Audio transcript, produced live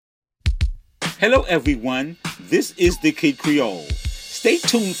Hello everyone, this is the Kid Creole. Stay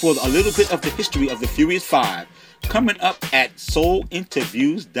tuned for a little bit of the history of the Furious Five coming up at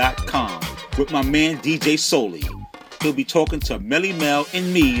soulinterviews.com with my man DJ Soli. He'll be talking to Mele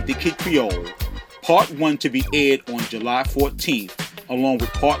and me, the Kid Creole. Part 1 to be aired on July 14th, along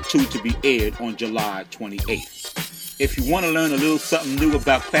with Part 2 to be aired on July 28th. If you want to learn a little something new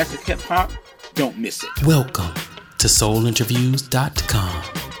about classic hip-hop, don't miss it. Welcome to soulinterviews.com.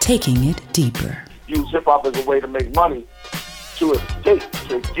 Taking it deeper. Use hip-hop as a way to make money, to escape,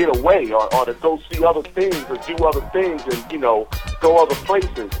 to get away, or to go see other things, or do other things, and, go other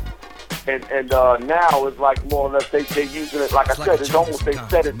places. And now it's like more or less they using it, like I said, it's almost they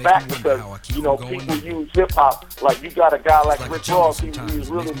set it back because, people use hip-hop. Like, you got a guy like Rick Ross, he was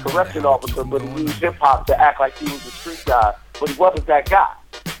really a correction officer, but he used hip-hop to act like he was a street guy, but he wasn't that guy.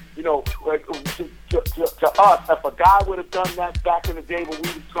 Like, to us, if a guy would have done that back in the day when we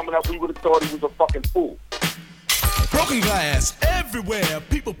was coming up, we would have thought he was a fucking fool. Broken glass everywhere.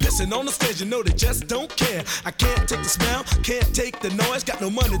 People pissing on the stage, they just don't care. I can't take the smell, can't take the noise. Got no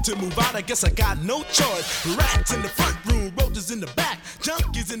money to move out, I guess I got no choice. Rats in the front room, roaches in the back,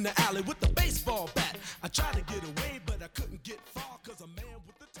 junkies in the alley with the baseball bat. I tried to get away, but I couldn't get far, cause a man